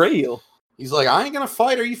 Yeah, he's a great heel. He's like, I ain't gonna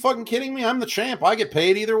fight. Are you fucking kidding me? I'm the champ. I get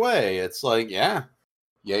paid either way. It's like, yeah,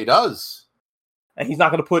 he does. And he's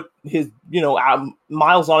not gonna put his,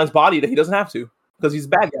 miles on his body that he doesn't have to because he's a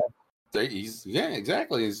bad guy.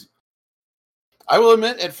 Exactly. I will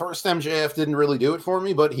admit, at first MJF didn't really do it for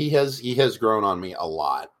me, but he has grown on me a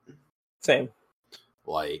lot. Same.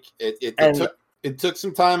 Like it took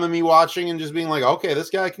some time of me watching and just being like, okay, this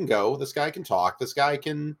guy can go, this guy can talk, this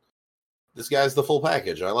guy's the full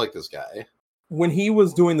package. I like this guy. When he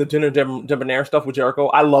was doing the dinner debonair stuff with Jericho,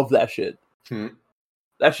 I love that shit.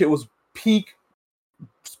 That shit was peak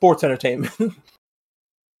sports entertainment.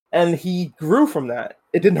 And he grew from that.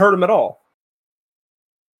 It didn't hurt him at all.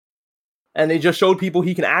 And they just showed people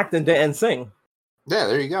he can act and sing. Yeah,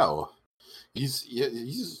 there you go. He's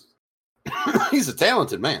he's a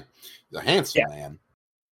talented man. He's a handsome man.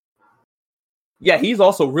 Yeah, he's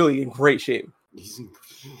also really in great shape.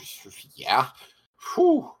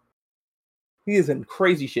 Whew. He is in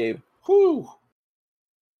crazy shape. Whew.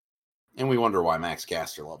 And we wonder why Max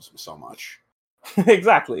Caster loves him so much.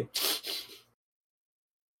 Exactly.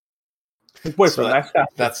 His boyfriend, Max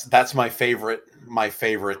Caster. That's my favorite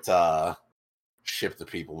ship that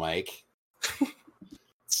people make.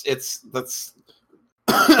 That's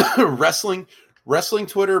wrestling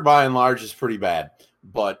Twitter by and large is pretty bad,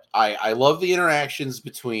 but I love the interactions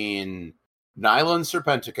between Nyla and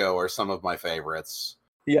Serpentico are some of my favorites.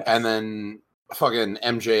 Yeah, and then fucking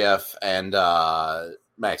MJF and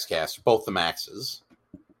Max Caster, both the Maxes.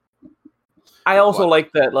 I also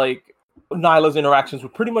like that, like Nyla's interactions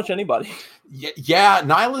with pretty much anybody. Yeah,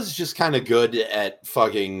 Nyla's just kind of good at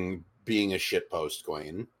fucking being a shitpost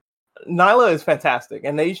queen. Nyla is fantastic,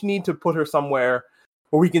 and they need to put her somewhere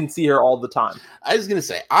where we can see her all the time. I was gonna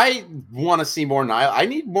say, I want to see more Nyla. I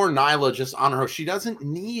need more Nyla just on her. She doesn't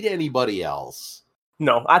need anybody else.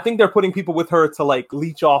 No, I think they're putting people with her to like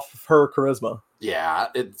leech off of her charisma. Yeah,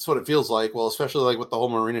 it's what it feels like. Well, especially like with the whole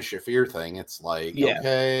Marina Shafir thing, it's like,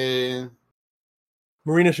 okay,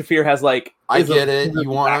 Marina Shafir has like. I get it.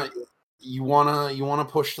 You wanna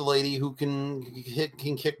push the lady who can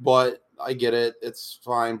kick butt. I get it. It's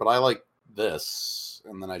fine, but I like this.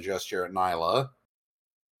 And then I gesture at Nyla.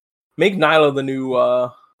 Make Nyla the new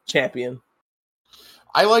champion.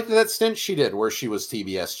 I liked that stint she did where she was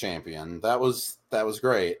TBS champion. That was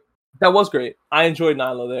great. That was great. I enjoyed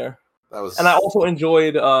Nyla there. And I also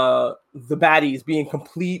enjoyed the baddies being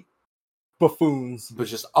complete buffoons. But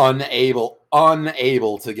just unable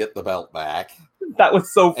to get the belt back. That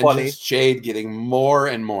was so funny. And just Jade getting more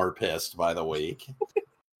and more pissed by the week.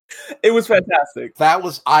 It was fantastic. I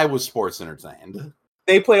was sports entertained.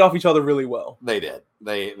 They play off each other really well. They did.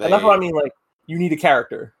 And that's what I mean. Like, you need a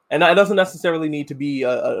character, and it doesn't necessarily need to be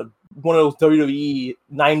one of those WWE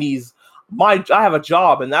 '90s. I have a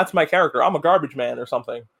job, and that's my character. I'm a garbage man or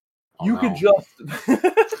something. Could just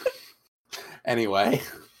anyway.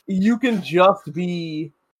 You can just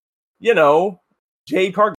be,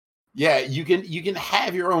 Jade Cargill. Yeah, you can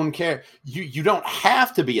have your own character. You don't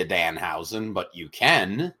have to be a Danhausen, but you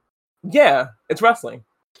can. Yeah, it's wrestling.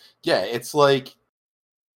 Yeah, it's like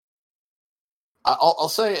I'll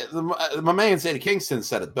say it, my man Eddie Kingston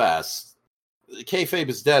said it best. Kayfabe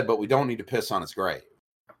is dead, but we don't need to piss on its grave.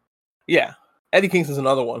 Yeah, Eddie Kingston's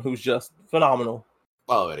another one who's just phenomenal.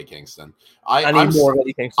 Oh, Eddie Kingston. I need more of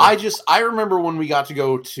Eddie Kingston. I remember when we got to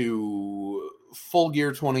go to Full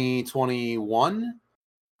Gear 2021.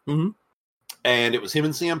 Mm-hmm. And it was him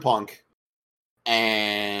and CM Punk.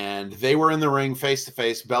 And they were in the ring face to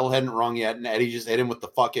face. Bell hadn't rung yet, and Eddie just hit him with the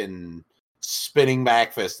fucking spinning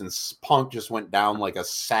back fist, and Punk just went down like a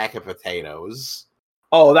sack of potatoes.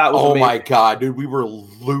 Oh, that was amazing. My god, dude, we were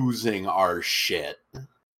losing our shit.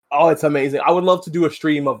 Oh, it's amazing. I would love to do a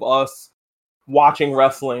stream of us watching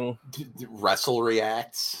wrestling. Wrestle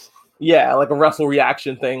reacts? Yeah, like a wrestle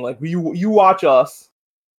reaction thing. Like you watch us,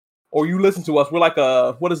 or you listen to us. We're like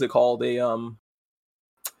what is it called?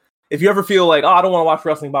 If you ever feel like, I don't want to watch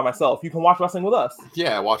wrestling by myself, you can watch wrestling with us.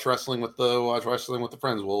 Yeah, watch wrestling with the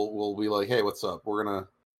friends. We'll be like, hey, what's up?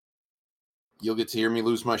 You'll get to hear me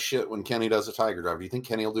lose my shit when Kenny does a Tiger Driver. Do you think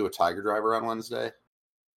Kenny will do a Tiger Driver on Wednesday?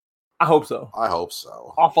 I hope so.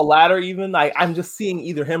 Off a ladder, even. I'm just seeing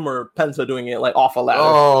either him or Penta doing it like off a ladder.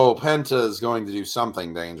 Oh, Penta is going to do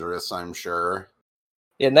something dangerous, I'm sure.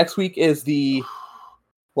 Yeah, next week is the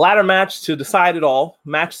ladder match to decide it all,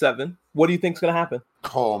 match 7. What do you think's going to happen?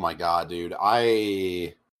 Oh my god, dude.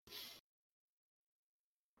 I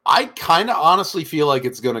kind of honestly feel like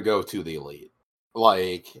it's going to go to the Elite.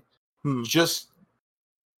 Like, just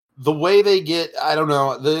the way they get, I don't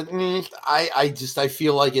know. I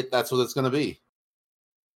feel like that's what it's going to be.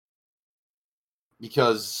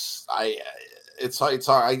 Because it's hard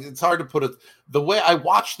to put it the way I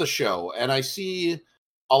watch the show, and I see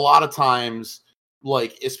a lot of times,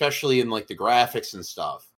 like especially in like the graphics and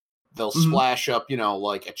stuff, they'll splash up,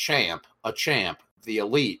 like a champ, the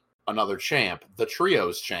elite, another champ, the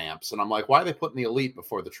trios champs, and I'm like, why are they putting the elite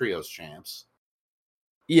before the trios champs?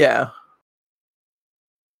 Yeah,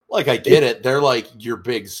 like I get it, they're like your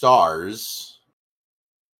big stars.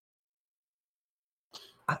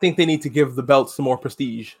 I think they need to give the belts some more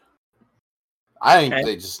prestige. I think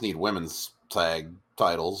they just need women's tag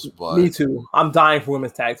titles. But me too. I'm dying for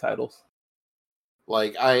women's tag titles.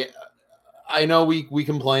 Like I know we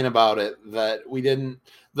complain about it that we didn't.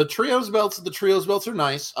 The trios belts are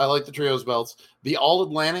nice. I like the trios belts. The All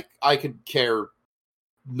Atlantic I could care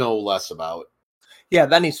no less about. Yeah,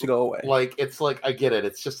 that needs to go away. Like it's like I get it.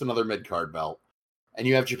 It's just another mid card belt, and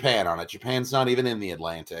you have Japan on it. Japan's not even in the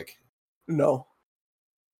Atlantic. No.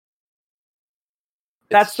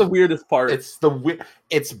 That's the weirdest part. It's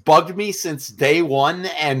bugged me since day one,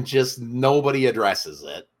 and just nobody addresses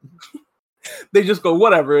it. They just go,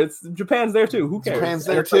 whatever. It's Japan's there too. Who cares? Japan's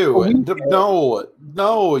there too. Like,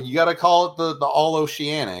 no, you got to call it the All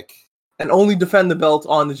Oceanic, and only defend the belt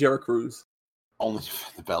on the Jera Cruise. Only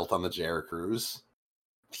defend the belt on the Jera Cruise.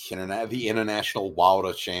 The International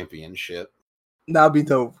WADA Championship. That'd be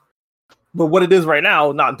dope. But what it is right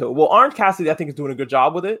now, not dope. Well, Orange Cassidy, I think, is doing a good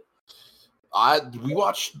job with it. We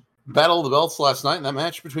watched Battle of the Belts last night, and that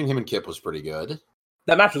match between him and Kip was pretty good.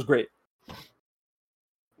 That match was great.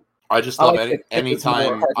 I just love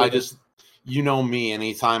anytime. You know me,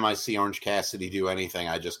 anytime I see Orange Cassidy do anything,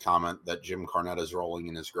 I just comment that Jim Cornette is rolling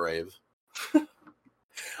in his grave.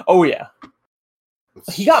 Oh, yeah.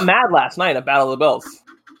 He got mad last night at Battle of the Belts.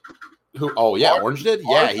 Who? Oh, yeah, Orange did?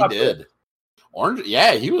 Yeah, he did. Orange,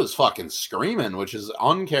 yeah, he was fucking screaming, which is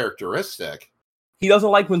uncharacteristic. He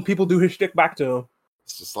doesn't like when people do his shtick back to him.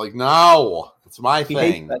 It's just like, no, it's my thing.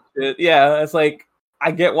 Hates that shit. Yeah, it's like,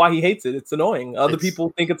 I get why he hates it. It's annoying. Other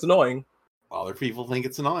people think it's annoying. Other people think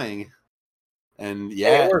it's annoying. And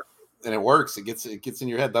yeah, it works. It gets in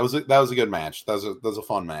your head. That was a good match. That was a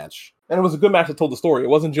fun match. And it was a good match that told the story. It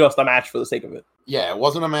wasn't just a match for the sake of it. Yeah, it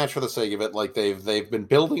wasn't a match for the sake of it. Like they've been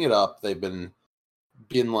building it up. They've been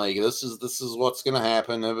being like, this is what's gonna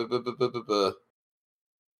happen. And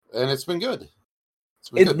it's been good. It's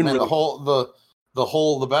been good. Man, really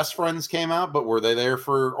the best friends came out, but were they there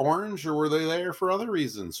for Orange or were they there for other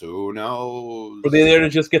reasons? Who knows? Were they there to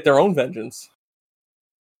just get their own vengeance?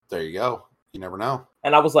 There you go. You never know.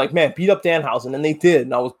 And I was like, man, beat up Danhausen, and they did,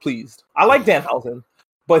 and I was pleased. I like Danhausen,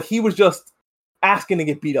 but he was just asking to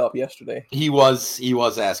get beat up yesterday. He was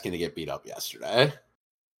asking to get beat up yesterday.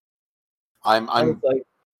 I love that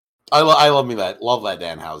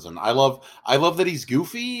Danhausen. I love that he's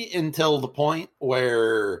goofy until the point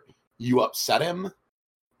where you upset him.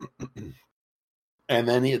 And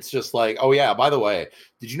then it's just like, oh yeah, by the way,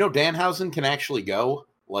 did you know Danhausen can actually go?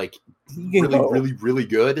 Like really, really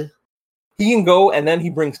good. He can go, and then he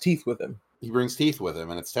brings teeth with him.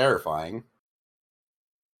 And it's terrifying.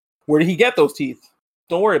 Where did he get those teeth?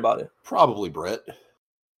 Don't worry about it. Probably Britt.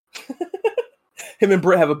 Him and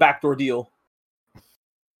Britt have a backdoor deal.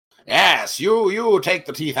 Yes, you take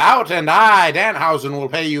the teeth out, and I, Danhausen, will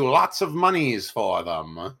pay you lots of monies for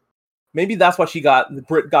them. Maybe that's why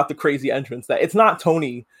Britt got the crazy entrance. That it's not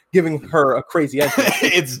Tony giving her a crazy entrance.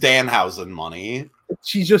 It's Danhausen money.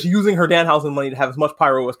 She's just using her Danhausen money to have as much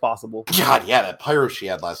pyro as possible. God, yeah, that pyro she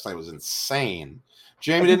had last night was insane.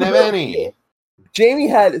 Jamie didn't have any. Jamie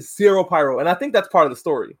had 0 pyro, and I think that's part of the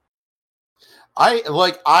story.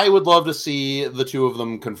 I would love to see the two of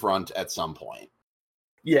them confront at some point.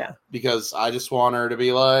 Yeah. Because I just want her to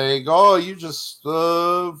be like, oh, you just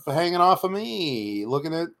hanging off of me,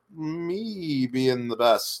 looking at me being the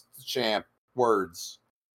best champ words.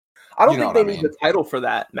 I don't think they need the title for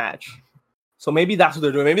that match. So maybe that's what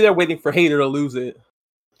they're doing. Maybe they're waiting for Hayter to lose it.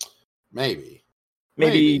 Maybe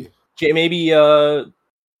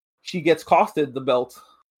she gets costed the belt.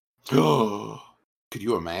 Could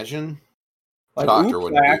you imagine? Like,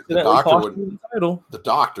 the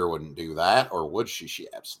doctor wouldn't do that, or would she? She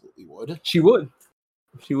absolutely would. She would.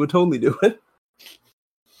 She would totally do it.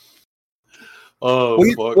 Oh,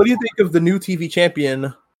 what do you think of the new TV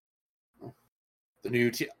champion? The new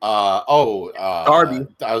Darby.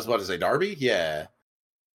 I was about to say Darby. Yeah.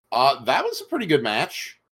 That was a pretty good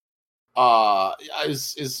match. He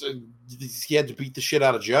had to beat the shit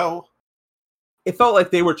out of Joe. It felt like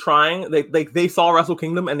they were trying. They saw Wrestle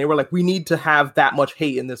Kingdom and they were like, we need to have that much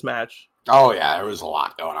hate in this match. Oh yeah, there was a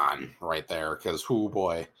lot going on right there because, oh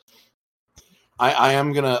boy, I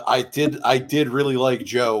am gonna. I did really like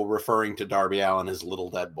Joe referring to Darby Allin as little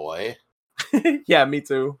dead boy. Yeah, me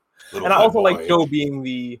too. Little And I dead also like boy. Joe being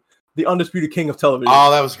the undisputed king of television. Oh,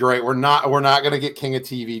 that was great. We're not gonna get King of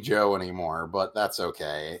TV Joe anymore, but that's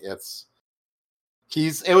okay. It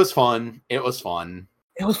was fun. It was fun.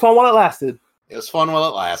 It was fun while it lasted. It was fun while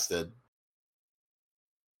it lasted.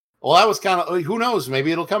 Well, that was kind of, who knows?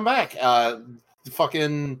 Maybe it'll come back.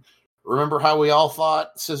 Fucking remember how we all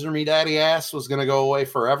thought Scissor Me Daddy Ass was gonna go away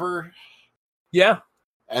forever? Yeah.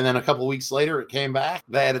 And then a couple weeks later, it came back.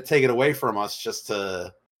 They had to take it away from us just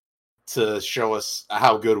to show us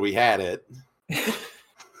how good we had it. And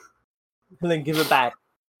then give it back.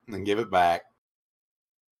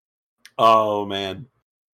 Oh, man.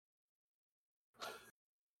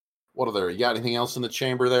 What other? You got anything else in the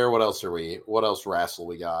chamber there? What else wrestle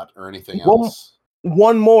we got? Or anything else?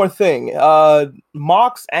 One more thing.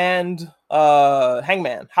 Mox and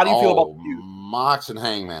Hangman. How do you feel about you? Mox and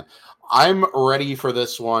Hangman. I'm ready for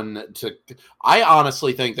this one to. I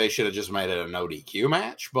honestly think they should have just made it a no DQ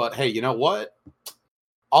match. But hey, you know what?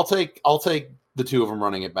 I'll take the two of them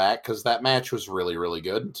running it back because that match was really, really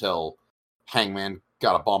good until Hangman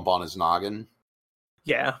got a bump on his noggin.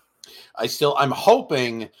 Yeah. I'm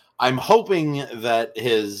hoping that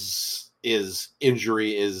his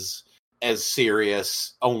injury is as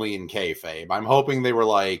serious only in kayfabe. I'm hoping they were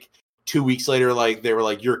like 2 weeks later, like they were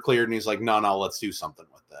like, you're cleared, and he's like, no, let's do something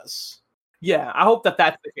with this. Yeah, I hope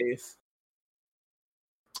that's the case.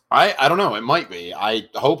 I don't know. It might be. I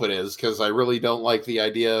hope it is because I really don't like the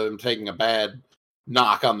idea of him taking a bad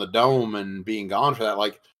knock on the dome and being gone for that.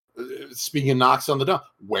 Like, speaking of knocks on the dome,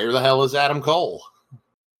 where the hell is Adam Cole?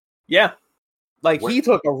 Yeah. Like, he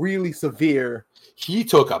took a really severe... He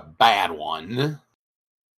took a bad one.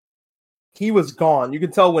 He was gone. You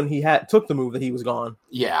could tell when he took the move that he was gone.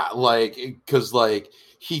 Yeah, like, because, like,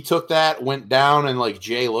 he took that, went down, and, like,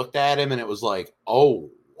 Jay looked at him, and it was like, oh,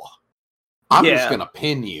 I'm just going to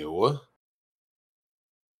pin you.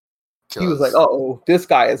 He was like, uh-oh, this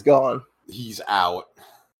guy is gone. He's out.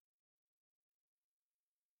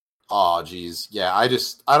 Oh, geez. Yeah, I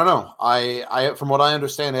don't know. I from what I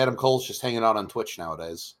understand, Adam Cole's just hanging out on Twitch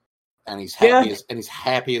nowadays. And he's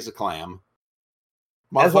happy as a clam.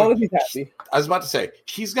 As long as he's happy. I was about to say,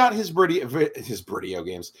 he's got his video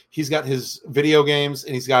games. He's got his video games,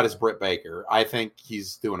 and he's got his Britt Baker. I think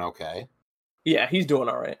he's doing okay. Yeah, he's doing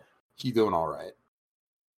all right.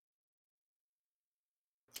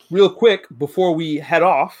 Real quick, before we head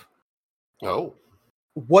off. Oh.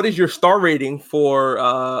 What is your star rating for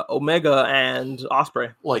Omega and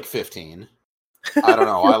Ospreay? Like 15. I don't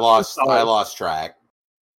know. I lost track.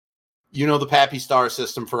 You know, the Pappy Star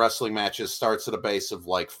system for wrestling matches starts at a base of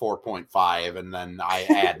like 4.5, and then I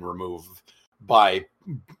add and remove by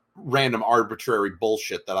random arbitrary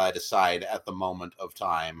bullshit that I decide at the moment of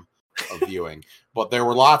time of viewing. But there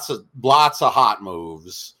were lots of hot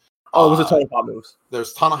moves. Oh, it was a ton of hot moves.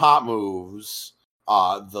 There's a ton of hot moves.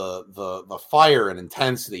 The fire and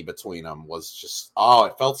intensity between them was just,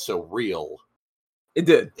 it felt so real. It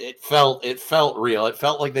did. It felt real. It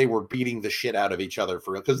felt like they were beating the shit out of each other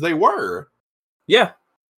for real, because they were. Yeah.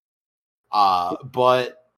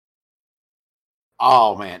 But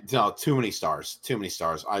oh man, no, too many stars.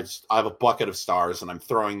 I have a bucket of stars, and I'm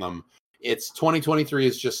throwing them. It's 2023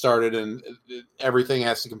 has just started, and everything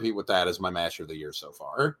has to compete with that as my match of the year so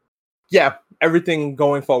far. Yeah, everything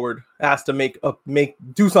going forward has to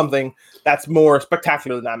do something that's more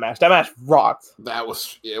spectacular than that match. That match rocked.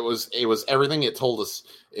 It was everything it told us.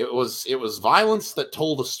 It was violence that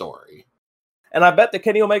told a story. And I bet that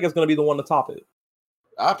Kenny Omega is going to be the one to top it.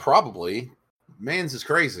 Probably. Mans is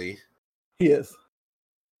crazy. He is.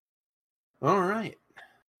 All right.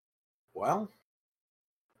 Well,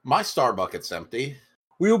 my star bucket's empty.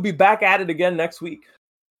 We will be back at it again next week.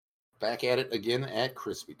 Back at it again at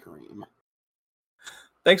Krispy Kreme.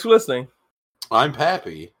 Thanks for listening. I'm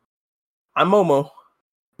Pappy. I'm Momo.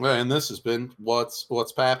 And this has been What's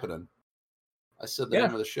Pappenin. I said the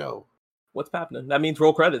name of the show. What's Pappenin? That means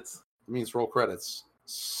roll credits. It means roll credits.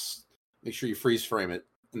 Make sure you freeze frame it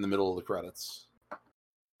in the middle of the credits. At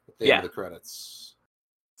the end of the credits.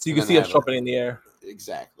 So you can see us jumping in the air.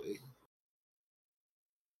 Exactly.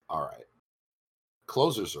 All right.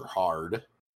 Closers are hard.